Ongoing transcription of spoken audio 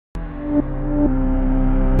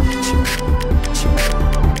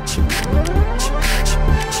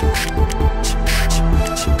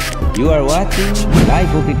You are watching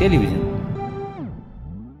Live OK Television.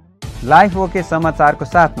 Life okay समाचारको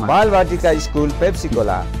साथमा बालबाटिका school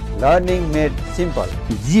Pepsicola learning made simple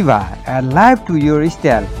जीवा life to your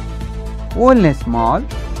style wellness mall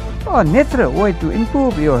a natural way to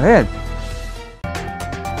improve your health.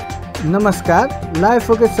 नमस्कार, life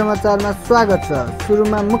okay समाचारमा स्वागत छ।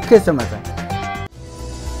 सुरुमा मुख्य समाचार।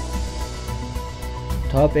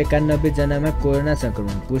 थप 91 जनामा कोरोना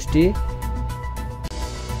संक्रमण पुष्टि।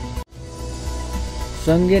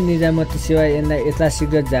 सङ्घीय निजामती सेवा ऐनलाई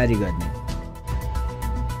यथाशीघ्र जारी गर्ने।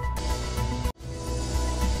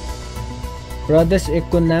 प्रदेश 1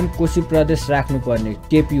 को नाम कोशी प्रदेश राख्नुपर्ने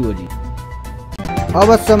केपी ओली। अब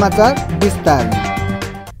समाचार विस्तारमा।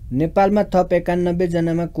 नेपालमा थप 91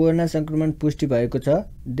 जनामा कोरोना संक्रमण पुष्टि भएको छ।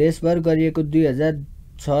 देशभर गरिएको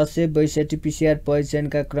 2662 पीसीआर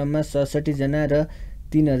परीक्षणका क्रममा 67 जना र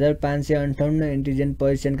 3558 एन्टिजेन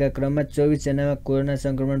परीक्षणका क्रममा 24 जनामा कोरोना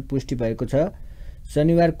संक्रमण पुष्टि भएको छ।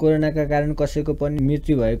 शनिबार कोरोनाका कारण कसैको पनि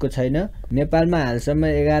मृत्यु भएको छैन। नेपालमा हालसम्म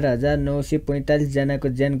 11945 जनाको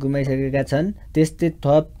ज्यान गुमाइसकेका छन्। त्यस्तै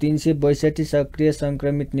थप 362 सक्रिय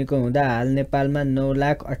संक्रमित निको हुँदा हाल नेपालमा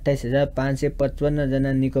 9,28,555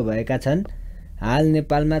 जना निको भएका छन्। हाल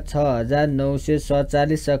नेपालमा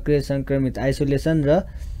 6,947 सक्रिय संक्रमित आइसोलेसन र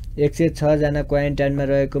 106 जना क्वारेन्टाइनमा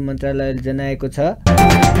रहेको मन्त्रालयले जनाएको छ।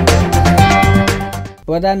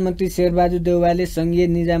 प्रधानमन्त्री शेरबहादुर देउवाले सङ्घीय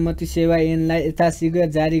निजामती सेवा ऐनलाई यथाशीघ्र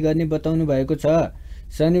जारी गर्ने बताउनु भएको छ।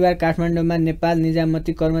 शनिबार काठमाडौँमा नेपाल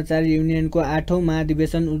निजामती कर्मचारी युनियनको 8औं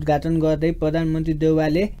महाधिवेशन उद्घाटन गर्दै प्रधानमन्त्री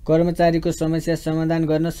देउवाले कर्मचारीको समस्या समाधान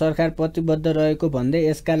गर्न सरकार प्रतिबद्ध रहेको भन्दै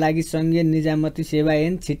यसका लागि सङ्घीय निजामती सेवा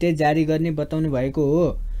ऐन छिट्टै जारी गर्ने बताउनु भएको हो।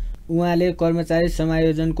 उहाँले कर्मचारी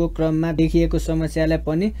समायोजनको क्रममा देखिएको समस्यालाई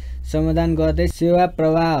पनि समाधान गर्दै सेवा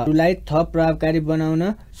प्रवाहलाई थप प्रभावकारी बनाउन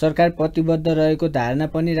सरकार प्रतिबद्ध रहेको धारणा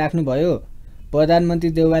पनि राख्नुभयो। प्रधानमन्त्री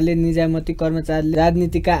देउवाले निजामती कर्मचारीले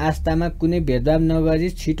राजनीतिका आस्थामा कुनै भेदभाव नगरी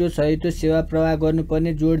छिटो सहितो सेवा प्रवाह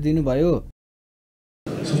गर्नुपर्ने जोड दिनुभयो।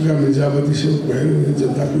 सरकार निजामती सेवा भएर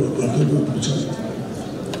जनताको कर्तव्य पुग्छ।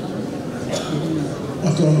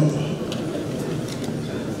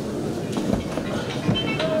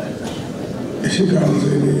 यसै कारण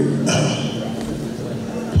चाहिँ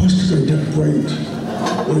फर्स्ट कन्ट्याक्ट पोइन्ट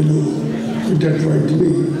पहिलो कन्ट्याक्ट पोइन्ट नै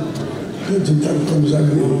जनताको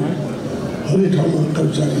कर्मचारी नै हो। हरेक ठाउँमा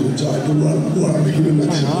कर्मचारी हुन्छ। अहिले उहाँदेखि नै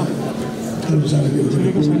मान्छे कर्मचारी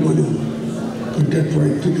भनेको पहिलो कन्ट्याक्ट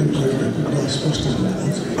पोइन्ट चाहिँ कर्मचारी भएको कुरा स्पष्ट हुन्छ।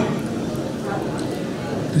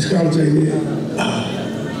 त्यस कारण चाहिँ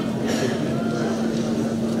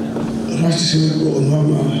राष्ट्रिय सेवाको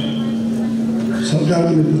अभावमा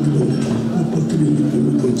सरकारले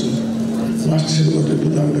प्रतिबन्धित हुन्छ। राष्ट्रिय सेवालाई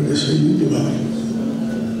प्रदान गर्ने शैली व्यवहार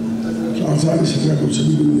र आचार्य सरकारको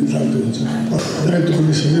छविको निर्धारित हुन्छ।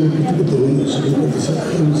 दायित्वले सदैव प्रतिबद्ध हुन सक्नुपर्दछ।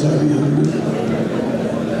 कर्मचारीहरूले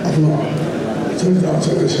आफ्नो चरित्र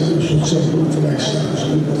आचार्य सदैव स्वच्छ र पवित्र राखिसकेको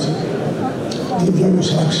सक्नुपर्छ। जनताको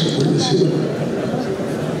साक्षर गर्ने सेवा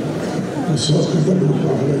र सहजकर्ताको रूपमा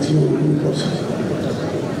आफूलाई चिनाउनु हुनुपर्छ।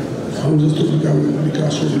 हम जस्तो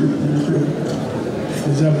विकासको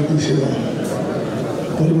निजामती सेवा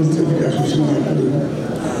परिवर्तन विकासको सन्दर्भमा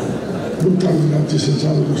लोकतान्त्रिक राज्य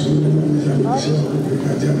सञ्चालनको सन्दर्भमा निजामती सेवाको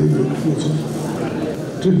भूमिका ज्यादै महत्त्वपूर्ण छ।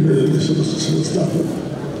 ट्रेडमिलहरूले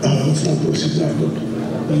संस्थात्मक सिद्धान्तक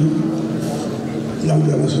नाम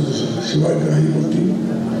गर्न सक्दछ। सेवाग्राहीप्रति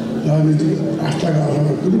राजनीतिक आस्थाका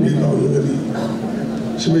आधारमा कुनै भेदभाव नगरी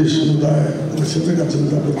सबै समुदाय र क्षेत्रका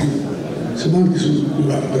जनताप्रति समान किसिमको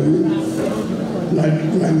व्यवहार गर्ने,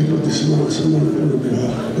 नागरिकप्रति समान सम्मानपूर्ण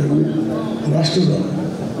व्यवहार गर्ने, राष्ट्र र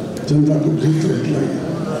जनताको हित र हितलाई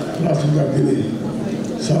प्राथमिकता दिने,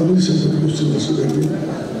 सार्वजनिक सम्पत्तिको संरक्षण गर्ने,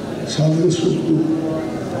 सार्वजनिक स्रोतको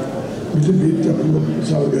विविधतापूर्वक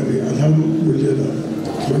प्रचार गर्ने, आधारभूत मूल्य र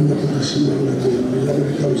मान्यताप्रति सम्मान गर्ने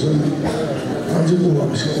निजामती कर्मचारी राज्यको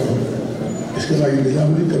आवश्यकता हो। यसका लागि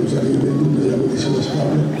निजामती कर्मचारीले निजामती सेवा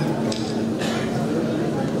स्थापना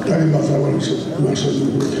कार्य वातावरणमा सजिलो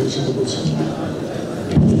खेल सक्नुपर्छ।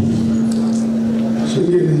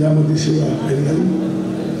 सङ्घीय निजामती सेवा ऐनलाई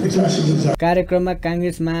कार्यक्रममा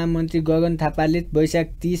काङ्ग्रेस महामन्त्री गगन थापाले वैशाख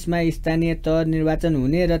 30 मा स्थानीय तह निर्वाचन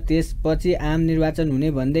हुने र त्यसपछि आम निर्वाचन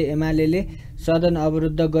हुने भन्दै एमालेले सदन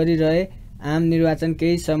अवरुद्ध गरिरहे आम निर्वाचन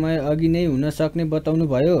केही समय अघि नै हुन सक्ने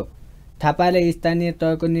बताउनुभयो। थापाले स्थानीय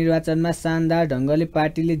तहको निर्वाचनमा शानदार ढङ्गले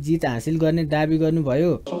पार्टीले जित हासिल गर्ने दाबी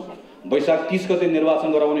गर्नुभयो। वैशाख 30 गते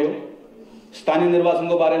निर्वाचन गराउने हो। स्थानीय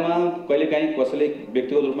निर्वाचनको बारेमा कहिलेकाहीँ कसैले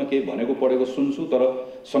व्यक्तिगत रूपमा केही भनेको पढेको सुन्छु, तर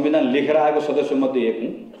संविधान लेखेर आएको सदस्यमध्ये एक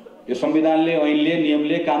हुँ। यो संविधानले, ऐनले,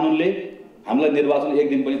 नियमले, कानुनले हामीलाई निर्वाचन एक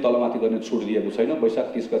दिन पनि तलमाथि गर्ने छुट दिएको छैन।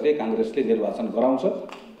 वैशाख 30 गते काङ्ग्रेसले निर्वाचन गराउँछ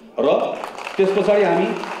र त्यस पछाडि हामी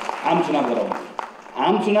आम चुनाव गराउनु।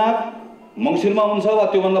 आम चुनाव मङ्सिरमा हुन्छ वा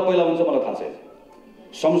त्योभन्दा पहिला हुन्छ मलाई थाहा छैन।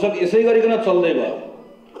 संसद यसै गरिकन चल्दै गयो,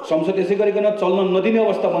 संसद यसै गरिकन चल्न नदिने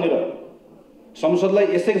अवस्था बनिरह्यो, संसदलाई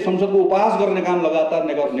यसै संसदको उपहास गर्ने काम लगातार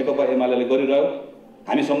नेकपा एमाले गरिरह्यो।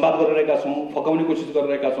 हामी संवाद गरिरहेका छौँ, फकाउने कोसिस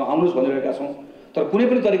गरिरहेका छौँ, आउनुहोस् भनिरहेका छौँ, तर कुनै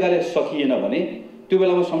पनि तरिकाले सकिएन भने त्यो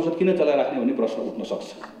बेलामा संसद किन चलाइराख्ने भन्ने प्रश्न उठ्न सक्छ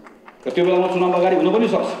र त्यो बेलामा चुनाव अगाडि हुन पनि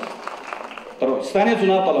सक्छ। तर स्थानीय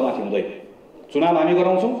चुनाव तलमाथि हुँदैन, चुनाव हामी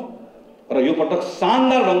गराउँछौँ र यो पटक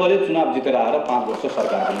शानदार ढङ्गले चुनाव जितेर आएर 5 वर्ष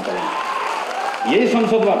सरकार पनि चलाउँछ। यही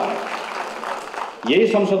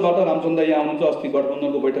संसदबाट रामचन्द्र यहाँ आउनुहुन्छ, अस्ति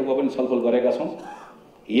गठबन्धनको बैठकमा पनि छलफल गरेका छौँ।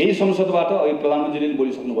 यही संसदबाट अघि प्रधानमन्त्रीले पनि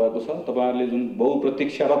बोलिसक्नु भएको छ, तपाईँहरूले जुन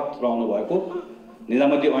बहुप्रतीक्षारत रहनु भएको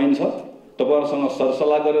निजामती ऐन छ, तपाईँहरूसँग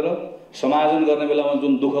सरसल्लाह गरेर समायोजन गर्ने बेलामा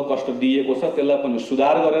जुन दुःख कष्ट दिएको छ त्यसलाई पनि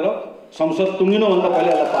सुधार गरेर संसद टुङ्गिनुभन्दा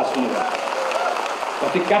पहिला यसलाई पास हुनुपर्छ।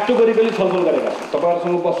 कति क्याटेगोरिकली छलफल गरेका छौँ,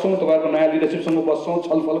 तपाईँहरूसँग बस्छौँ, तपाईँहरूको नयाँ लिडरसिपसँग बस्छौँ,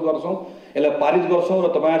 छलफल गर्छौँ, यसलाई पारित गर्छौँ र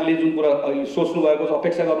तपाईँहरूले जुन कुरा सोच्नु भएको छ,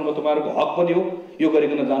 अपेक्षा गर्नुभयो, तपाईँहरूको हक पनि हो, यो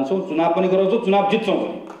गरिकन जान्छौँ, चुनाव पनि गराउँछौँ, चुनाव जित्छौँ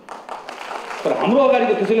पनि। तर हाम्रो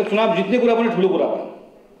अगाडिको त्यसैले चुनाव जित्ने कुरा पनि ठुलो कुरा हो।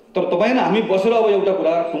 तर तपाईँ हामी बसेर अब एउटा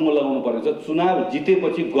कुरा टुङ्गो लगाउनु पर्नेछ, चुनाव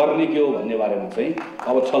जितेपछि गर्ने के हो भन्ने बारेमा चाहिँ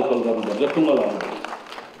अब छलफल गर्नुपर्छ, टुङ्गो लगाउनु पर्छ।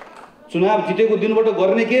 चुनाव जितेको दिनबाट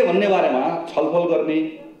गर्ने के भन्ने बारेमा छलफल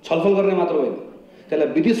गर्ने मात्र होइन, त्यसलाई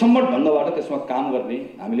विधिसम्मत ढङ्गबाट त्यसमा काम गर्ने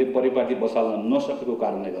हामीले परिपाटी बसाल्न नसकेको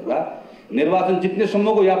कारणले गर्दा निर्वाचन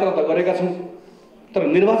जित्नेसम्मको यात्रा त गरेका छौँ, तर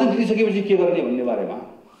निर्वाचन जितिसकेपछि के गर्ने भन्ने बारेमा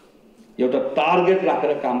एउटा टार्गेट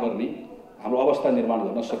राखेर काम गर्ने हाम्रो अवस्था निर्माण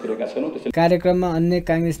गर्न सकिरहेका छैनौँ। त्यसैले कार्यक्रममा अन्य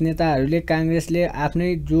काङ्ग्रेस नेताहरूले काङ्ग्रेसले आफ्नै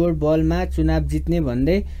जोड बलमा चुनाव जित्ने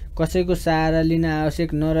भन्दै कसैको सहारा लिन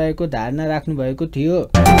आवश्यक नरहेको धारणा राख्नुभएको थियो।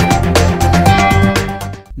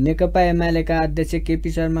 नेकपा एमालेका अध्यक्ष केपी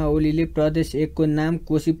शर्मा ओलीले प्रदेश 1 को नाम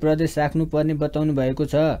कोशी प्रदेश राख्नुपर्ने बताउनु भएको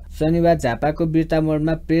छ। शनिबार झापाको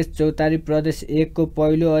बिर्तामोडमा प्रेस चौतारी प्रदेश 1 को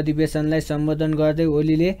पहिलो अधिवेशनलाई सम्बोधन गर्दै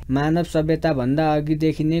ओलीले मानव सभ्यता भन्दा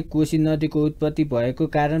अघिदेखि नै कोशी नदीको उत्पत्ति भएको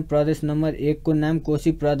कारण प्रदेश नम्बर 1 को नाम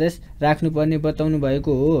कोशी प्रदेश राख्नुपर्ने बताउनु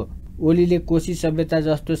भएको हो। ओलीले कोशी सभ्यता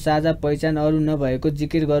जस्तो साझा पहिचान अरू नभएको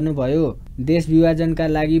जिकिर गर्नुभयो। देश विभाजनका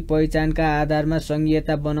लागि पहिचानका आधारमा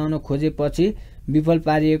संघीयता बनाउन खोजेपछि विफल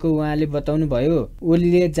पारिएको उहाँले बताउनुभयो।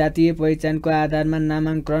 ओलीले जातीय पहिचानको आधारमा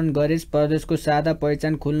नामाङ्करण गरेस प्रदेशको सादा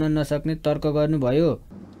पहिचान खुल्न नसक्ने तर्क गर्नुभयो।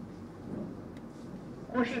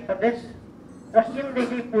 कोशी प्रदेश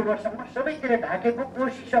पश्चिमदेखि पूर्वसम्म सबैतिर ढाकेको,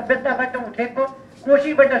 कोशी सभ्यताबाट उठेको,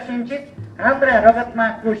 कोशीबाट सिंचित, हाम्रा रगतमा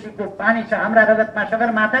कोशीको पानी छ, हाम्रा रगतमा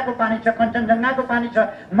सगरमाथाको पानी छ, कञ्चनजङ्घाको पानी छ,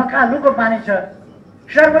 मकालुको पानी छ,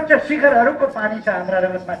 सर्वोच्च शिखरहरूको पानी छ, हाम्रा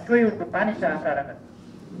रगतमा चोयुको पानी छ, हाम्रा रगत।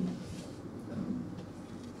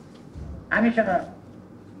 हामीसँग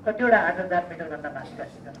कतिवटा 8000 मिटरभन्दा माथिका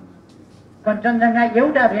शिखर, कञ्चनजङ्घा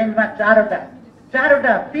एउटा रेन्जमा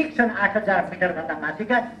चारवटा पिक छन् 8000 मिटरभन्दा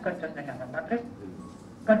माथिका कञ्चनजङ्घामा मात्रै।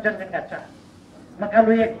 कञ्चनजङ्घा 4,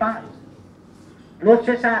 मकालु 1 5,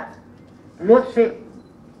 लोछे 7, लोछे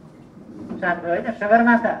 7 भयो होइन,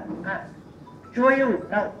 सगरमाथा 8, चोयु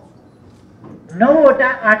 9वटा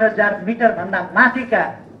 8000 मिटरभन्दा माथिका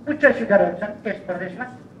उच्च शिखरहरू छन् यस प्रदेशमा।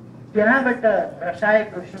 त्यहाँबाट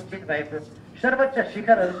रसाएको सिंचित भएको सर्वोच्च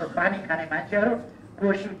शिखरहरूको पानी खाने मान्छेहरू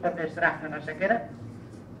कोशी प्रदेश राख्न नसकेर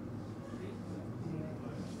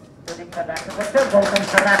राख्नुपर्छ, गौतम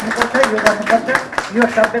सर राख्नुपर्छ, यो गर्नुपर्छ। यो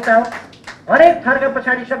सभ्यता हो, हरेक थरका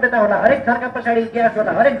पछाडि सभ्यता होला, हरेक थरका पछाडि इतिहास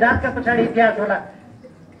होला, हरेक जातका पछाडि इतिहास होला।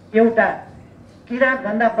 एउटा किराँत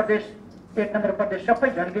भन्दा प्रदेश 1 नम्बर प्रदेश सबै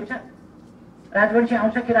झल्किन्छ। राजवंशी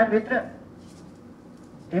आउँछ किराँतभित्र,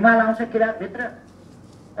 हिमाल आउँछ किराँतभित्र,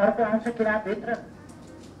 अर्को आउँछ किराँतभित्र।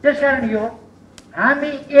 त्यसकारण यो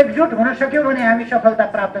हामी एकजुट हुन सक्यौँ भने हामी सफलता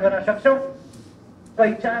प्राप्त गर्न सक्छौँ।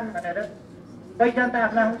 पहिचान भनेर, पहिचान त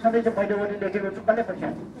आफ्नो आफ्नो छँदैछ, मैले ओली लेखेको छु, कसले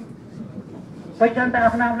पहिचान? पहिचान त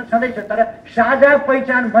आफ्नो आफ्नो छँदैछ, तर साझा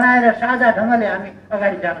पहिचान बनाएर साझा ढङ्गले हामी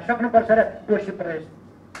अगाडि जान सक्नुपर्छ। र कोशी प्रदेश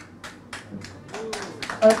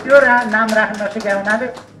त्यो नाम राख्न नसकेका हुनाले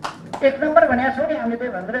 1 नम्बर भनेका छौँ नि हामीले,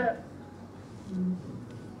 त्यही भनेर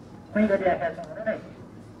उहीँ गरिरहेका छौँ भने नै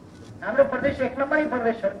हाम्रो प्रदेश 1 नम्बरै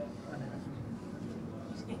प्रदेश हो।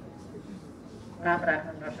 नाम राख्न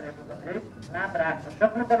नसकेको भन्दाखेरि नाम राख्न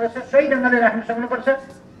सक्नुपर्छ, सही ढङ्गले राख्न सक्नुपर्छ।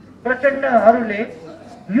 प्रचण्डहरूले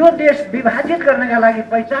यो देश विभाजित गर्नका लागि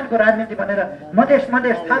पहिचानको राजनीति भनेर मधेस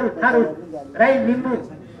थारू राई लिम्बू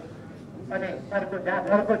अनि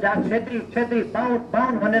अर्को जात क्षेत्री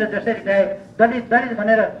बाहुन भनेर जसरी ल्याए, दलित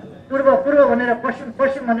भनेर, पूर्व भनेर,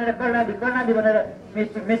 पश्चिम भनेर, कर्णाली भनेर,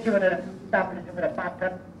 मेची भनेर ताप्ने जुम्रा 5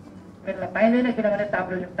 थर उनीहरूलाई पाइँदैन किनभने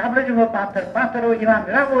ताप्लेजुङ हो पाँचथर हो इमाम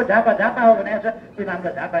हो झापा हो भनेको छ। इमाम र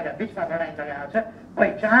झापाका बिचमा लडाइँ लगाएको छ।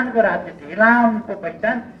 पहिचानको राजनीति इलामको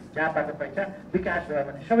पहिचान झापाको पहिचान विकास भयो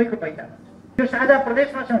भने सबैको पहिचान हुन्छ। यो साझा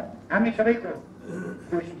प्रदेशमा छौँ हामी सबैको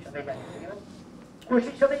कोसी सबैका हो।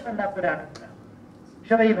 कोसी सबैभन्दा पुरानो कुरा हो,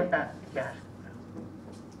 सबैभन्दा इतिहासको कुरा हो।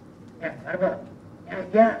 यहाँ गर्व, यहाँ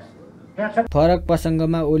इतिहास, यहाँ सब। फरक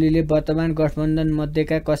प्रसङ्गमा ओलीले वर्तमान गठबन्धन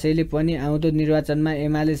मध्येका कसैले पनि आउँदो निर्वाचनमा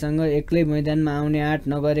एमालेसँग एक्लै मैदानमा आउने आँट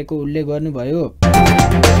नगरेको उल्लेख गर्नुभयो।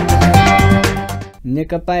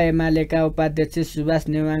 नेकपा एमालेका उपाध्यक्ष सुभाष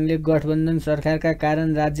नेवाङले गठबन्धन सरकारका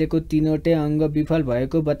कारण राज्यको 3वटै अङ्ग विफल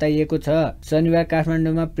भएको बताइएको छ। शनिबार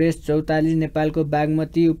काठमाडौँमा प्रेस 44 नेपालको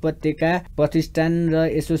बागमती उपत्यका प्रतिष्ठान र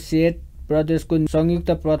एसोसिएट प्रदेशको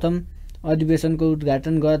संयुक्त प्रथम अधिवेशनको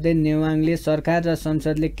उद्घाटन गर्दै नेवाङले सरकार र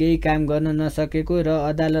संसदले केही काम गर्न नसकेको र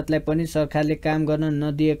अदालतलाई पनि सरकारले काम गर्न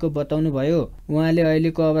नदिएको बताउनुभयो। उहाँले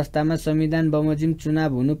अहिलेको अवस्थामा संविधान बमोजिम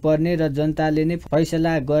चुनाव हुनुपर्ने र जनताले नै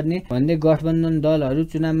फैसला गर्ने भन्दै गठबन्धन दलहरू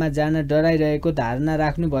चुनावमा जान डराइरहेको धारणा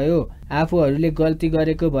राख्नुभयो। आफूहरूले गल्ती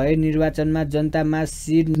गरेको भए निर्वाचनमा जनतामा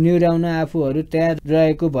सिट निहुर्याउन आफूहरू तयार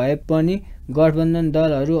रहेको भए पनि गठबन्धन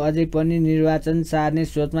दलहरू अझै पनि निर्वाचन सार्ने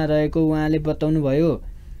सोचमा रहेको उहाँले बताउनुभयो।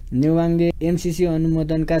 नेवाङले एमसिसी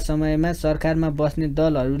अनुमोदनका समयमा सरकारमा बस्ने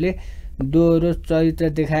दलहरूले दोहोरो चरित्र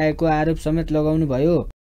देखाएको आरोप समेत लगाउनुभयो।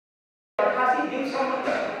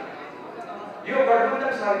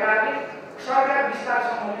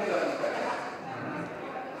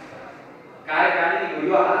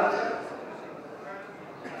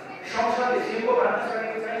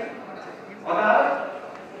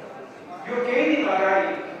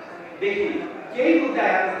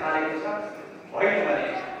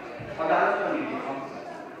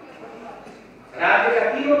 राज्यका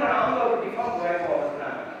 3वटा अङ्गहरू डिफल्ट भएको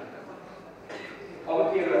अवस्थामा अब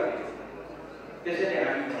के गर्ने? त्यसैले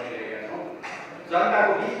हामी भनिरहेका छौँ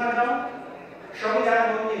जनताको बिचमा जाउँ, संविधान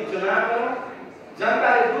बमोजिम चुनाव गरौँ।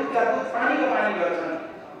 जनताले दुधका दुध पानीको पानी गर्छन्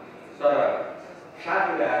तर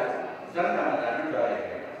साथीभाइहरू जनतामा जान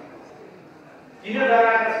डराएका छन्। किन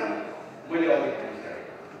डराएका छन्? मैले अघि भनिसकेँ,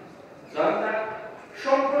 जनता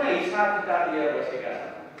सम्पूर्ण हिसाब किताब लिएर बसेका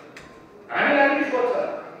छन्। हामीलाई पनि सोध्छ,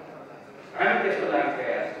 हामी त्यसको लागि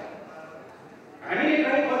तयार छौँ। हामीले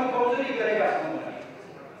कहीँ कमी कमजोरी गरेका छौँ भने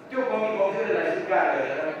त्यो कमी कमजोरीलाई स्वीकार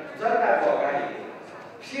गरेर जनताको अगाडि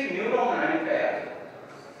सिट निहुर्याउन हामी तयार छौँ।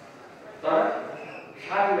 तर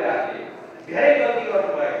साथीभाइहरूले धेरै गल्ती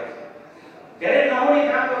गर्नुभएको छ, धेरै नहुने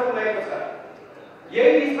काम गर्नुभएको छ।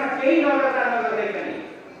 यही बिचमा केही नगर्दा नगर्दै पनि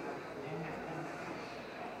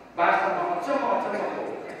वास्तवमा अचम्मको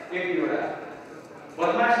एक दुईवटा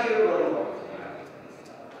बदमासीहरू गर्नुभएको छ।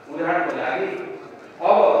 उदाहरणको लागि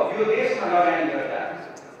अब यो देशमा लगानी गर्दा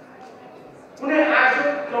कुनै आशो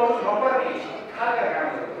चलाउनु नपर्ने खालका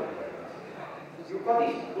कामहरू गर्नुभएको छ। यो कति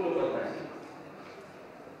ठुलो बदमासी।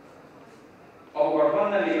 अब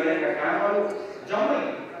गठबन्धनले गरेका कामहरू जम्मै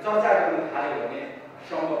चर्चा गर्न थाल्यो भने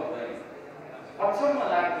सम्भव हुँदैन। अचम्म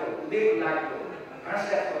लाग्दो, उदेक लाग्दो,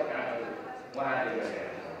 हास्यास्पद कामहरू उहाँले गरेका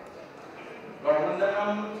छन्। गठबन्धनमा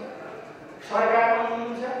हुनुहुन्छ, सरकारमा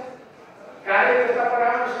हुनुहुन्छ, कार्यव्यवस्था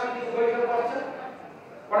परामर्श समितिको बैठक बस्छ।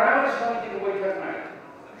 परामर्श समितिको बैठकमा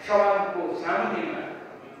सभामुखको सामुन्नेमा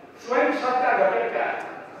स्वयं सत्ता घटकका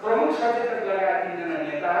प्रमुख सचेतक लगायत 3 जना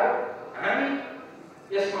नेताहरू हामी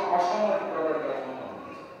यसमा असहमति प्रकट गर्छौँ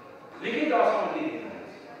भन्नुहुन्छ। लिखित असहमति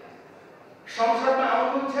दिनुहुन्छ। संसदमा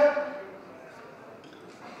आउनुहुन्छ,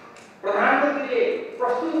 प्रधानमन्त्रीले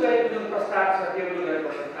प्रस्तुत गरेको जुन प्रस्ताव छ, टेबल गरेको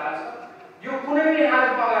प्रस्ताव छ, यो कुनै पनि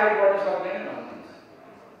हालतमा अगाडि बढ्न सक्दैन भन्नुहुन्छ।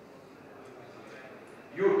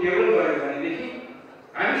 यो टेबल गऱ्यो भनेदेखि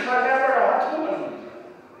हामी सरकारबाट हट्छौँ भन्नुहुन्छ,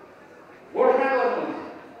 घोषणा गर्नुहुन्छ।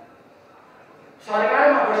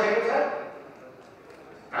 सरकारमा बसेको छ,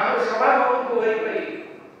 हाम्रो सभाभवनको वरिपरि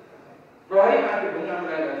प्रहरीमाथि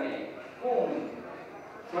ढुङ्गामुढा गर्ने को हुनुहुन्छ?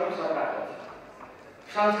 स्वयं सरकार छ।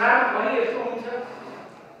 संसारमा पनि यस्तो हुन्छ,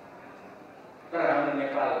 तर हाम्रो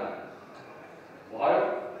नेपालमा भयो,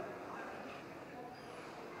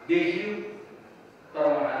 देखियो, तर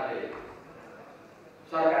उहाँले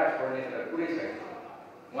सरकार छोड्ने त कुरै छैन।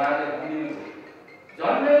 उहाँले भनिदिनु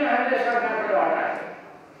झन्डै हामीले सरकारबाट हटायो,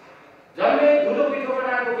 झन्डै धुलो पिठो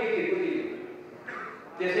बनाएको के दियो।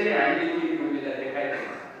 त्यसैले हामीले टिभीलाई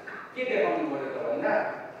देखाइदियो। के देखाउनु पर्यो त भन्दा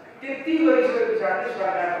त्यति गरिसके पछाडि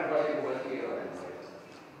सरकारमा बसेको बस्ती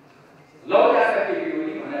लौ जाँदा टिभी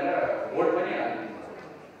भनेर भोट पनि हालिदिनु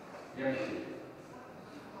पर्यो।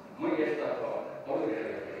 म यसतर्फ अरू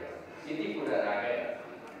यति कुरा राखेँ।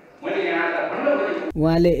 मैले यहाँलाई भन्नु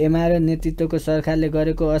उहाँले एमाले नेतृत्वको सरकारले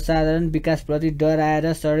गरेको असाधारण विकासप्रति डराएर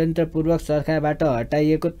षड्यन्त्रपूर्वक सरकारबाट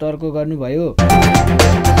हटाइएको तर्क गर्नुभयो।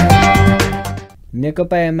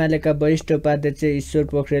 नेकपा एमालेका वरिष्ठ उपाध्यक्ष ईश्वर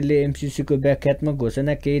पोखरेलले एमसीसीको व्याख्यात्मक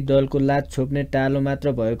घोषणा केही दलको लात छोप्ने टालो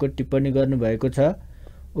मात्र भएको टिप्पणी गर्नुभएको छ।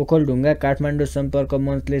 ओखलढुङ्गा काठमाडौँ सम्पर्क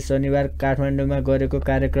मञ्चले शनिबार काठमाडौँमा गरेको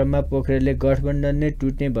कार्यक्रममा पोखरेलले गठबन्धन नै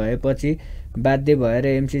टुट्ने भएपछि बाध्य भएर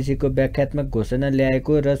एमसीसीको व्याख्यात्मक घोषणा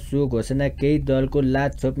ल्याएको र सो घोषणा केही दलको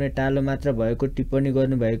लात छोप्ने टालो मात्र भएको टिप्पणी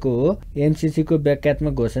गर्नुभएको हो। एमसीसीको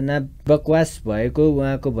व्याख्यात्मक घोषणा बकवास भएको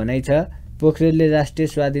उहाँको भनाइ छ। पोखरेलले राष्ट्रिय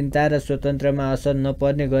स्वाधीनता र स्वतन्त्रमा असर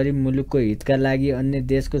नपर्ने गरी मुलुकको हितका लागि अन्य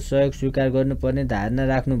देशको सहयोग स्वीकार गर्नुपर्ने धारणा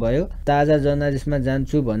राख्नुभयो। ताजा जनादेशमा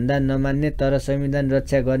जान्छु भन्दा नमान्ने तर संविधान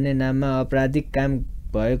रक्षा गर्ने नाममा आपराधिक काम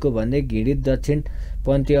भएको भन्दै घृणित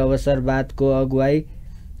दक्षिणपन्थी अवसरवादको अगुवाई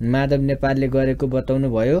माधव नेपालले गरेको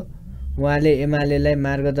बताउनुभयो। उहाँले एमालेलाई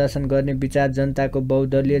मार्गदर्शन गर्ने विचार जनताको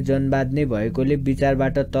बहुदलीय जनवाद नै भएकोले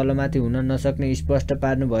विचारबाट तलमाथि हुन नसक्ने स्पष्ट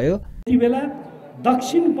पार्नुभयो।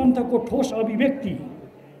 दक्षिण पन्थको ठोस अभिव्यक्ति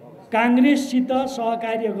काङ्ग्रेससित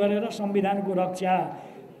सहकार्य गरेर संविधानको रक्षा,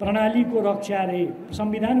 प्रणालीको रक्षा रे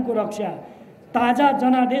संविधानको रक्षा, ताजा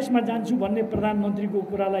जनादेशमा जान्छु भन्ने प्रधानमन्त्रीको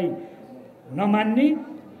कुरालाई नमान्ने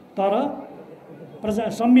तर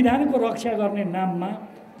संविधानको रक्षा गर्ने नाममा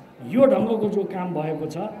यो ढङ्गको जो काम भएको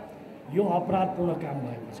छ यो अपराधपूर्ण काम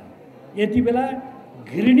भएको छ। यति बेला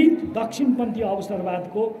घृणित दक्षिणपन्थी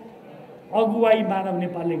अवसरवादको अगुवाई मानव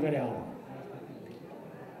नेपालले गरे हो।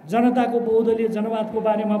 जनताको बहुदलीय जनवादको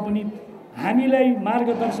बारेमा पनि हामीलाई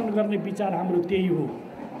मार्गदर्शन गर्ने विचार हाम्रो त्यही हो।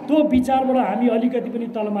 त्यो विचारबाट हामी अलिकति पनि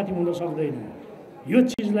तलमाथि हुन सक्दैनौँ। यो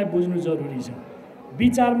चिजलाई बुझ्नु जरुरी छ।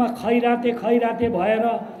 विचारमा खैराते भएर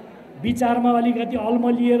विचारमा अलिकति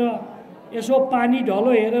अल्मलिएर यसो पानी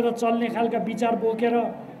ढलो हेरेर चल्ने खालका विचार बोकेर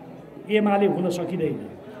एमाले हुन सकिँदैन।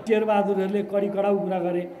 शेरबहादुरहरूले कडाउ कुरा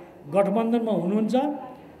गरे, गठबन्धनमा हुनुहुन्छ,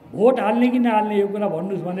 भोट हाल्ने कि नहाल्ने यो कुरा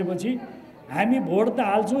भन्नुहोस् भनेपछि हामी भोट त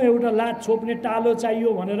हाल्छौँ, एउटा लात छोप्ने टालो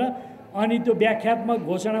चाहियो भनेर अनि त्यो व्याख्यात्मक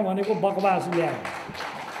घोषणा भनेको बकवास ल्यायो।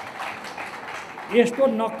 यस्तो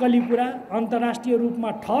नक्कली कुरा, अन्तर्राष्ट्रिय रूपमा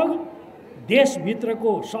ठग,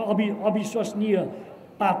 देशभित्रको अविश्वसनीय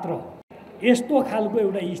पात्र, यस्तो खालको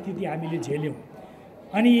एउटा स्थिति हामीले झेल्यौँ।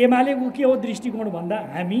 अनि एमालेको के हो दृष्टिकोण भन्दा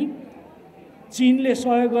हामी चीनले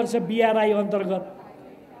सहयोग गर्छ बीआरआई अन्तर्गत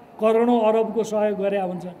करोडौँ अरबको सहयोग गरे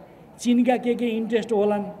हुन्छ, चीनका के इन्ट्रेस्ट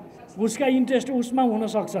होलान्, उसका इन्ट्रेस्ट उसमा हुन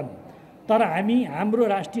सक्छन्, तर हामी हाम्रो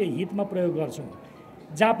राष्ट्रिय हितमा प्रयोग गर्छौँ।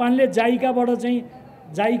 जापानले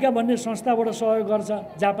जाइका भन्ने संस्थाबाट सहयोग गर्छ,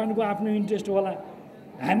 जापानको आफ्नो इन्ट्रेस्ट होला,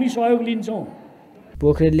 हामी सहयोग लिन्छौँ।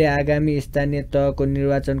 पोखरेलले आगामी स्थानीय तहको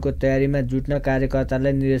निर्वाचनको तयारीमा जुट्न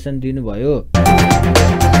कार्यकर्तालाई निर्देशन दिनुभयो।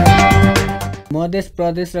 मध्य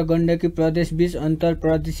प्रदेश र गण्डकी प्रदेशबीच अन्तर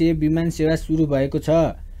प्रदेशीय विमान सेवा सुरु भएको छ।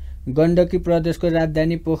 गण्डकी प्रदेशको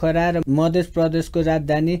राजधानी पोखरा र मध्य प्रदेशको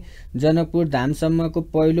राजधानी जनकपुर धामसम्मको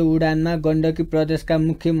पहिलो उडानमा गण्डकी प्रदेशका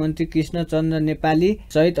मुख्यमन्त्री कृष्णचन्द्र नेपाली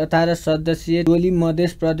सहित 18 सदस्यीय टोली मध्य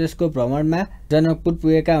प्रदेशको भ्रमणमा जनकपुर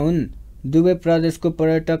पुगेका हुन्। दुवै प्रदेशको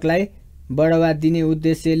पर्यटकलाई बढावा दिने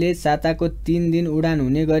उद्देश्यले साताको 3 दिन उडान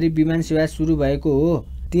हुने गरी विमान सेवा सुरु भएको हो।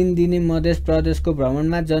 3 दिने मध्य प्रदेशको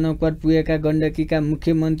भ्रमणमा जनकपुर पुगेका गण्डकीका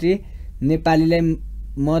मुख्यमन्त्री नेपालीलाई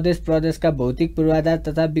मध्य प्रदेशका भौतिक पूर्वाधार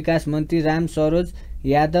तथा विकास मन्त्री राम सरोज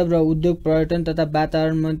यादव र उद्योग पर्यटन तथा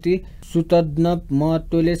वातावरण मन्त्री सुतद्न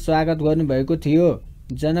महतोले स्वागत गर्नुभएको थियो।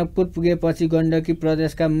 जनकपुर पुगेपछि गण्डकी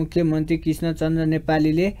प्रदेशका मुख्यमन्त्री कृष्णचन्द्र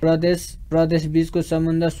नेपालीले प्रदेशबीचको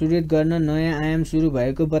सम्बन्ध सुदृढ गर्न नयाँ आयाम सुरु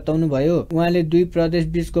भएको बताउनुभयो। उहाँले दुई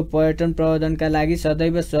प्रदेशबीचको पर्यटन प्रवर्धनका लागि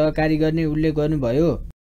सदैव सहकारी गर्ने उल्लेख गर्नुभयो।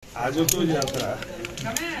 आजको यात्रा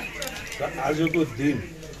र आजको दिन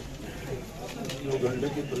यो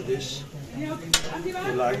गण्डकी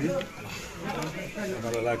प्रदेशको लागि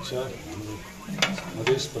मलाई लाग्छ हाम्रो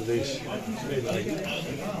मध्य प्रदेशको लागि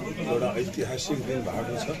एउटा ऐतिहासिक दिन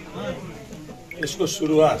भएको छ। यसको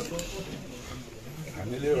सुरुवात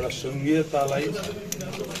हामीले एउटा सङ्घीयतालाई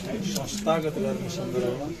संस्थागत गर्ने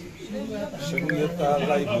सन्दर्भमा,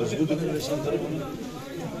 सङ्घीयतालाई मजबुत गर्ने सन्दर्भमा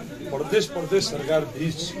प्रदेश सरकार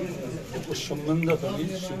बीचको सम्बन्ध पनि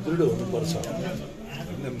सुदृढ हुनुपर्छ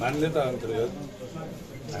भन्ने मान्यता अन्तर्गत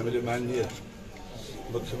हामीले माननीय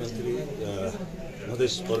मुख्यमन्त्री मध्य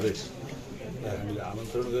प्रदेशलाई हामीले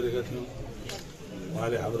आमन्त्रण गरेका थियौँ।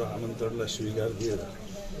 उहाँले हाम्रो आमन्त्रणलाई स्वीकार दिएर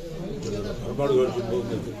भ्रमण गरिदिनुभयो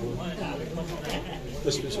नेतृत्व।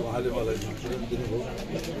 त्यसपछि उहाँले मलाई आमन्त्रण दिनुभयो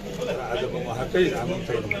र आज म उहाँकै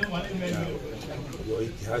आमन्त्रणमा यो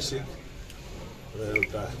ऐतिहासिक र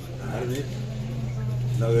एउटा धार्मिक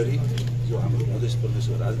नगरी जो हाम्रो मध्य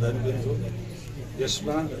प्रदेशको राजधानी पनि हो,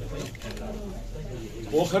 यसमा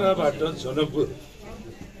पोखराबाट जनकपुर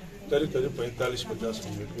करिब 45-50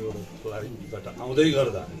 मिनटको एउटा फ्लाइटबाट आउँदै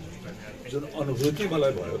गर्दा जुन अनुभूति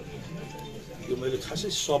मलाई भयो यो मैले खासै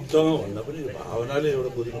शब्दमा भन्दा पनि भावनाले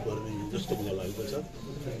एउटा बुझ्नुपर्ने जस्तो मलाई लागेको छ।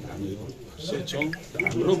 हामी खुसी छौँ।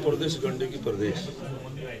 हाम्रो प्रदेश गण्डकी प्रदेश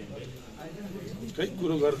कई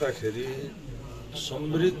कुरो गर्दाखेरि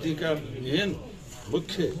समृद्धिका मेन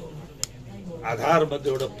मुख्य आधार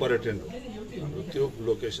मध्ये एउटा पर्यटन हो। हाम्रो त्यो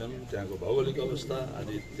लोकेसन, त्यहाँको भौगोलिक अवस्था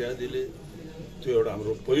आदि इत्यादिले त्यो एउटा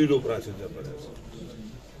हाम्रो पहिलो प्राथमिकता परेको छ।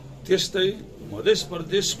 त्यस्तै मध्य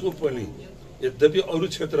प्रदेशको पनि यद्यपि अरू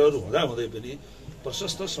क्षेत्रहरू हुँदाहुँदै पनि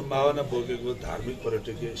प्रशस्त सम्भावना बोकेको धार्मिक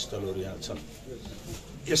पर्यटकीय स्थलहरू यहाँ छन्।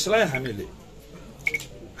 यसलाई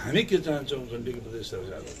हामी के चाहन्छौँ गण्डकी प्रदेश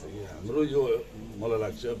सरकारले, हाम्रो यो मलाई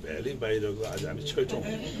लाग्छ भ्याली बाहिरको आज हामी 6औं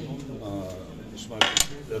उसमा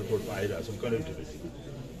एयरपोर्टमा आइरहेछौँ कनेक्टिभिटी।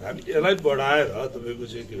 हामी यसलाई बढाएर तपाईँको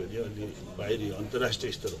चाहिँ के भने अलि बाहिरी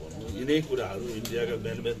अन्तर्राष्ट्रिय स्तर भनौँ, यिनै कुराहरू इन्डियाका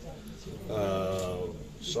मेन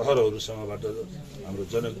सहरहरूसँगबाट हाम्रो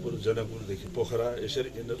जनकपुरदेखि पोखरा यसरी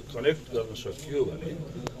यिनीहरू कनेक्ट गर्न सकियो भने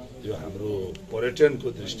यो हाम्रो पर्यटनको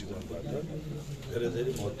दृष्टिकोणबाट धेरै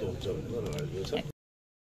धेरै महत्त्व हुन्छ भन्ने मलाई लागेको छ।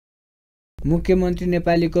 मुख्यमन्त्री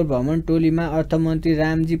नेपालीको भ्रमण टोलीमा अर्थमन्त्री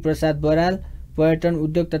रामजी प्रसाद बराल, पर्यटन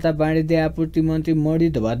उद्योग तथा वाणिज्य आपूर्ति मन्त्री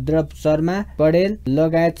मणिभद्र शर्मा पौडेल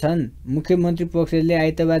लगायत छन्। मुख्यमन्त्री पोखरेलले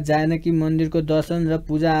आइतबार जानकी मन्दिरको दर्शन र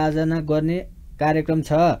पूजाआजा गर्ने कार्यक्रम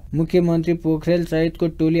छ। मुख्यमन्त्री पोखरेल सहितको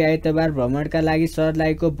टोली आइतबार भ्रमणका लागि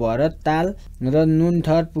सर्लाहीको भरतताल र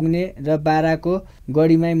नुनथर पुग्ने र बाराको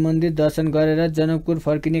गढीमाई मन्दिर दर्शन गरेर जनकपुर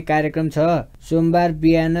फर्किने कार्यक्रम छ। सोमबार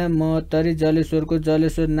बिहान महोत्तरी जलेश्वरको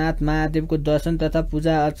जलेश्वरनाथ महादेवको दर्शन तथा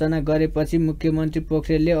पूजा अर्चना गरेपछि मुख्यमन्त्री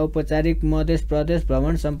पोखरेलले औपचारिक मध्य प्रदेश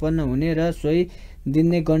भ्रमण सम्पन्न हुने र सोही दिन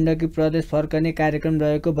नै गण्डकी प्रदेश फर्कने कार्यक्रम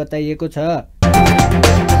रहेको बताइएको छ।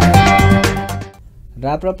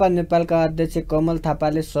 राप्रपा नेपालका अध्यक्ष कमल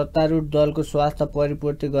थापाले सत्तारूढ दलको स्वास्थ्य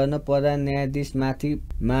परिपूर्ति गर्न प्रधान न्यायाधीशमाथि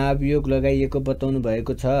महाभियोग लगाइएको बताउनु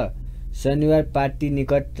भएको छ। शनिबार पार्टी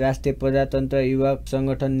निकट राष्ट्रिय प्रजातन्त्र युवा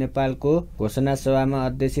संगठन नेपालको घोषणा सभामा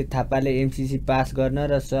अध्यक्ष थापाले एमसीसी पास गर्न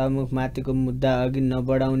र सभामुखमाथिको मुद्दा अघि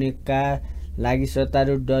नबढाउनेका लागि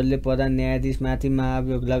सत्तारूढ दलले प्रधान न्यायाधीशमाथि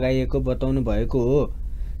महाभियोग लगाइएको बताउनु भएको हो।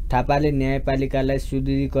 थापाले न्यायपालिकालाई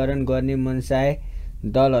सुदृढीकरण गर्ने मनसाय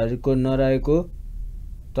दलहरूको नरहेको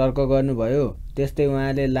तर्क गर्नुभयो। त्यस्तै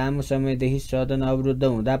उहाँले लामो समयदेखि सदन अवरुद्ध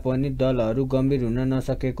हुँदा पनि दलहरू गम्भीर हुन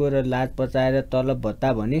नसकेको र लाज पचाएर तलब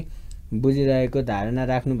भत्ता भने बुझिरहेको धारणा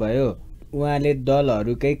राख्नुभयो। उहाँले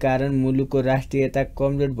दलहरूकै कारण मुलुकको राष्ट्रियता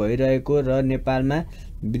कमजोर भइरहेको र नेपालमा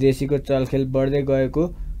विदेशीको चलखेल बढ्दै गएको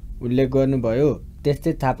उल्लेख गर्नुभयो।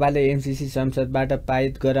 त्यस्तै थापाले एमसीसी संसदबाट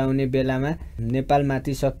पारित गराउने बेलामा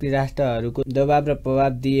नेपालमाथि शक्ति राष्ट्रहरूको दबाव र प्रभाव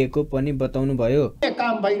दिएको पनि बताउनुभयो।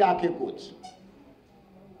 काम भइराखेको छ।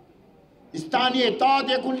 स्थानीय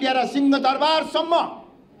तहदेखि लिएर सिंहदरबारसम्म,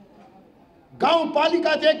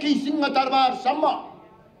 गाउँपालिकादेखि सिंहदरबारसम्म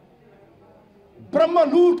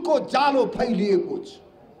ब्रह्मलुटको जालो फैलिएको छ।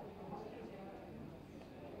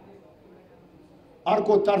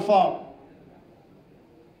 अर्कोतर्फ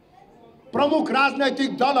प्रमुख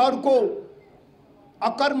राजनैतिक दलहरूको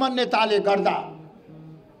अकर्मण्यताले गर्दा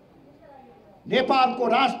नेपालको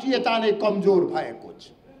राष्ट्रियता नै कमजोर भएको छ।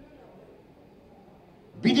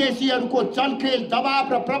 विदेशीहरूको चलखेल,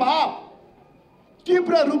 दबाव र प्रभाव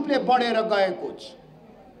तीव्र रूपले बढेर गएको छ।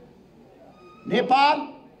 नेपाल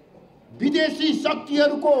विदेशी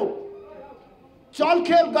शक्तिहरूको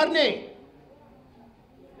चलखेल गर्ने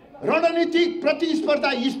रणनीतिक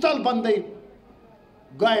प्रतिस्पर्धा स्थल बन्दै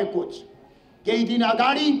गएको छ। केही दिन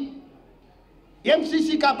अगाडि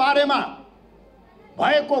एमसीसी का बारेमा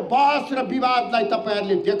भएको बहस र विवादलाई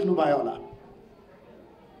तपाईहरुले देख्नुभयो होला।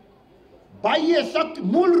 बाह्य शक्ति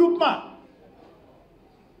मूल रूपमा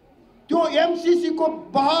त्यो एमसीसी को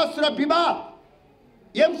बहस र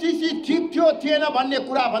विवाद एमसीसी ठीक थियो थिएन भन्ने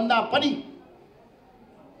कुरा भन्दा पनि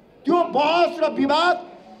त्यो बहस र विवाद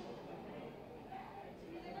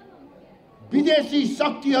विदेशी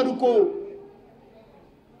शक्तिहरूको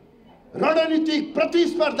रणनीतिक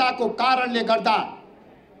प्रतिस्पर्धाको कारणले गर्दा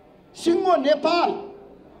सिंगो नेपाल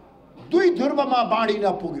दुई ध्रुवमा बाँडिन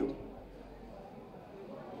पुग्यो।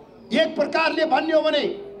 एक प्रकारले भन्यो भने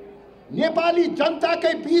नेपाली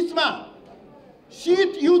जनताकै बीचमा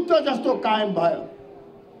शीत युद्ध जस्तो कायम भयो।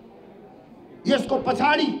 यसको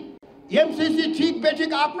पछाडि एमसीसी ठीक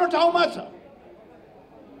बेठिक आफ्नो ठाउँमा छ,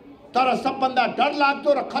 तर सबभन्दा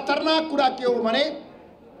डरलाग्दो र खतरनाक कुरा के हो भने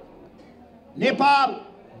नेपाल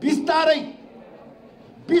बिस्तारै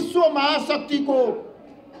विश्व महाशक्तिको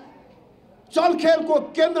चलखेलको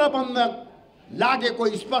केन्द्र बन्न लागेको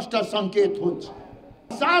स्पष्ट संकेत हुन्छ।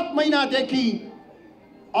 7 महिनादेखि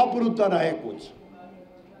अवरुद्ध रहेको छ।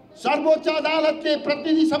 सर्वोच्च अदालतले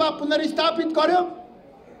प्रतिनिधि सभा पुनर्स्थापित गर्यो,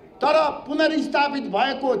 तर पुनर्स्थापित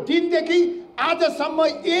भएको दिनदेखि आजसम्म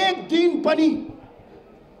एक दिन पनि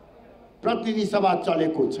प्रतिनिधि सभा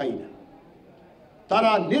चलेको छैन। तर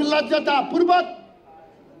निर्लज्जतापूर्वक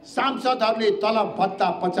सांसदहरूले तलब भत्ता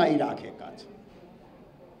पचाइराखेका छन्।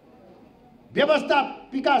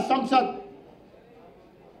 व्यवस्थापिका संसद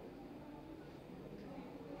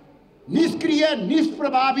निष्क्रिय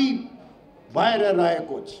निष्प्रभावी भएर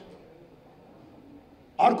रहेको छ।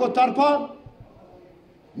 अर्कोतर्फ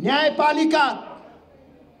न्यायपालिका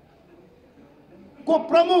को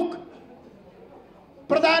प्रमुख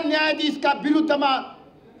प्रधान न्यायाधीशका विरुद्धमा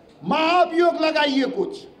महाभियोग लगाइएको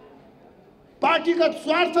छ। पार्टीगत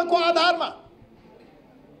स्वार्थको आधारमा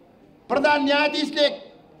प्रधान न्यायाधीशले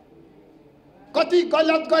कति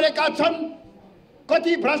गलत गरेका छन्,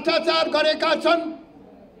 कति भ्रष्टाचार गरेका छन्,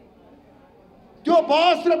 त्यो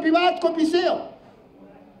बहस र विवादको विषय हो।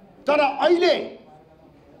 तर अहिले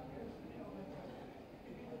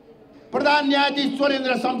प्रधान न्यायाधीश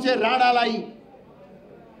चोलेन्द्र शमशेर राणालाई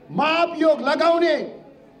महाभियोग लगाउने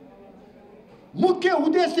मुख्य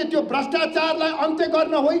उद्देश्य त्यो भ्रष्टाचारलाई अन्त्य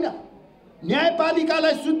गर्न होइन,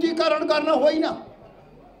 न्यायपालिकालाई शुद्धिकरण गर्न होइन,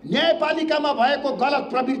 न्यायपालिकामा भएको गलत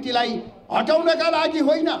प्रवृत्तिलाई हटाउनका लागि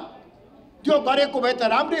होइन। त्यो गरेको भए त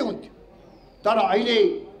राम्रै हुन्थ्यो। तर अहिले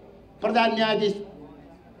प्रधान न्यायाधीश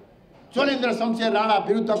चोलेन्द्र शमशेर राणा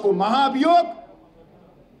विरुद्धको महाभियोग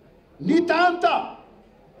नितान्त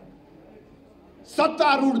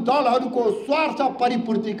सत्तारूढ दलहरूको स्वार्थ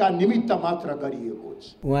परिपूर्तिका निमित्त मात्र गरिएको छ।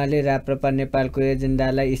 उहाँले राप्रपा नेपालको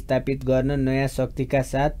एजेन्डालाई स्थापित गर्न नयाँ शक्तिका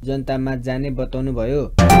साथ जनतामा जाने बताउनुभयो।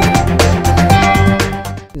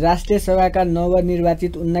 राष्ट्रिय सभाका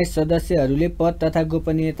नवनिर्वाचित 19 सदस्यहरूले पद तथा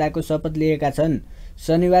गोपनीयताको शपथ लिएका छन्।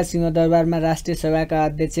 शनिबार सिंहदरबारमा राष्ट्रिय सभाका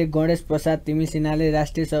अध्यक्ष गणेश प्रसाद तिमिसिनाले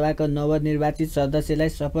राष्ट्रिय सभाका नवनिर्वाचित सदस्यलाई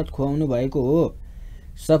शपथ खुवाउनु भएको हो।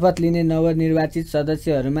 शपथ लिने नवनिर्वाचित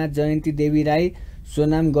सदस्यहरूमा जयन्ती देवी राई,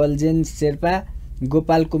 सोनाम गल्जेन शेर्पा,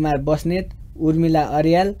 गोपाल कुमार बस्नेत, उर्मिला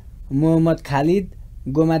अर्याल, मोहम्मद खालिद,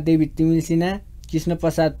 गोमादेवी तिमिसिना, कृष्ण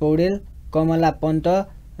प्रसाद पौडेल, कमला पन्त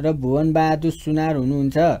र भुवन बहादुर सुनार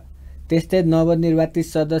हुनुहुन्छ। त्यस्तै नवनिर्वाचित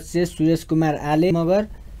सदस्य सुरेश कुमार आले मगर,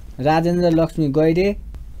 राजेन्द्र लक्ष्मी गैरे,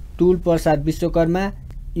 तुल प्रसाद विश्वकर्मा,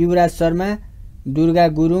 युवराज शर्मा, दुर्गा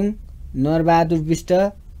गुरुङ, नरबहादुर विष्ट,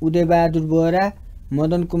 उदयबहादुर बोहरा,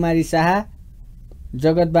 मदन कुमारी शाह,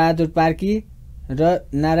 जगत बहादुर कार्की र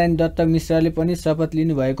नारायण दत्त मिश्रले पनि शपथ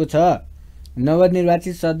लिनुभएको छ।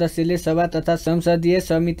 नवनिर्वाचित सदस्यले सभा तथा संसदीय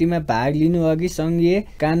समितिमा भाग लिनुअघि सङ्घीय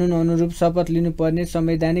कानुन अनुरूप शपथ लिनुपर्ने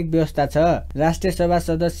संवैधानिक व्यवस्था छ। राष्ट्रिय सभा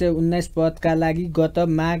सदस्य 19 पदका लागि गत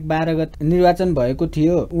माघ 12 गते निर्वाचन भएको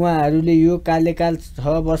थियो। उहाँहरूले यो कार्यकाल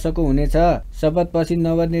 6 वर्षको हुनेछ। शपथपछि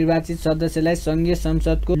नवनिर्वाचित सदस्यलाई सङ्घीय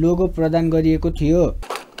संसदको लोगो प्रदान गरिएको थियो।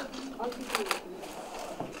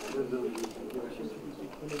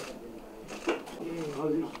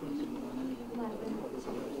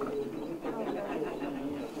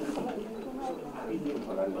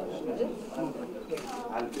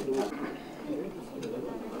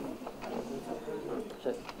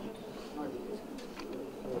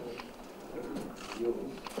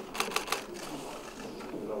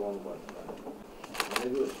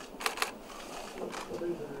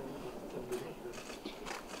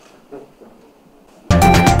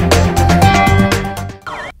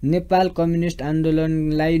 नेपाल कम्युनिस्ट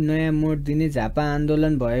आन्दोलनलाई नयाँ मोड दिने झापा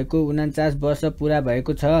आन्दोलन भएको 49 वर्ष पूरा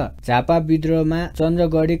भएको छ। झापा विद्रोहमा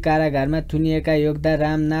चन्द्रगढी कारागारमा थुनिएका योद्धा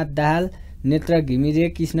रामनाथ दाहाल, नेत्र घिमिरे,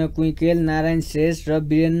 कृष्ण कुइकेल, नारायण श्रेष्ठ र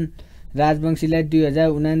वीरेन राजवंशीलाई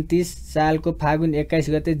 2029 सालको फागुन 21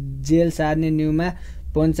 गते जेल सार्ने न्युमा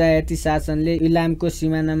पञ्चायती शासनले इलामको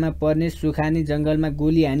सिमानामा पर्ने सुखानी जङ्गलमा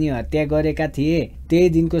गोली हानी हत्या गरेका थिए। त्यही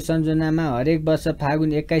दिनको सम्झनामा हरेक वर्ष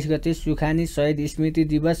फागुन 21 गते सुखानी शहीद स्मृति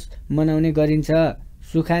दिवस मनाउने गरिन्छ।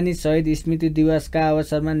 सुखानी शहीद स्मृति दिवसका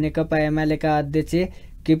अवसरमा नेकपा एमालेका अध्यक्ष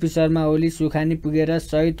केपी शर्मा ओली सुखानी पुगेर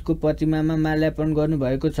शहीदको प्रतिमामा माल्यार्पण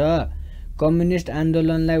गर्नुभएको छ। कम्युनिस्ट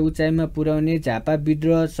आन्दोलनलाई उचाइमा पुर्याउने झापा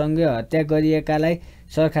विद्रोहसँगै हत्या गरिएकालाई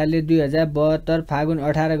सरकारले 2072 फागुन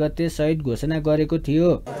 18 गते शहीद घोषणा गरेको थियो।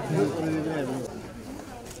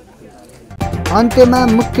 अन्त्यमा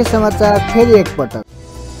मुख्य समाचार फेरि एकपटक।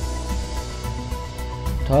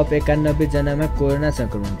 थप 91 जनामा कोरोना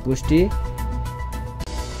संक्रमण पुष्टि।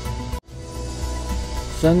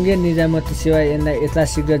 सङ्घीय निजामती सेवा ऐनलाई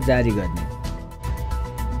यथाशीघ्र जारी गर्ने।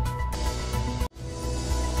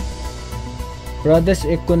 प्रदेश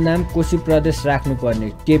 1 को नाम कोशी प्रदेश राख्नुपर्ने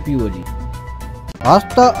केपी ओली।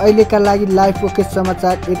 हस्त अहिलेका लागि लाइफ ओके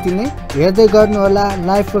समाचार यति नै। हेर्दै गर्नुहोला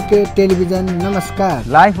लाइफ ओके टेलिभिजन। नमस्कार।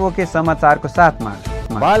 लाइफ ओके समाचारको साथमा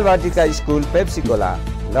बालबाटिका school Pepsicola,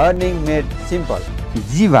 learning made simple.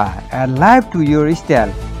 जीवा, a life to your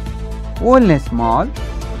style. Wellness Mall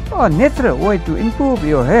a natural way to improve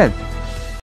your health.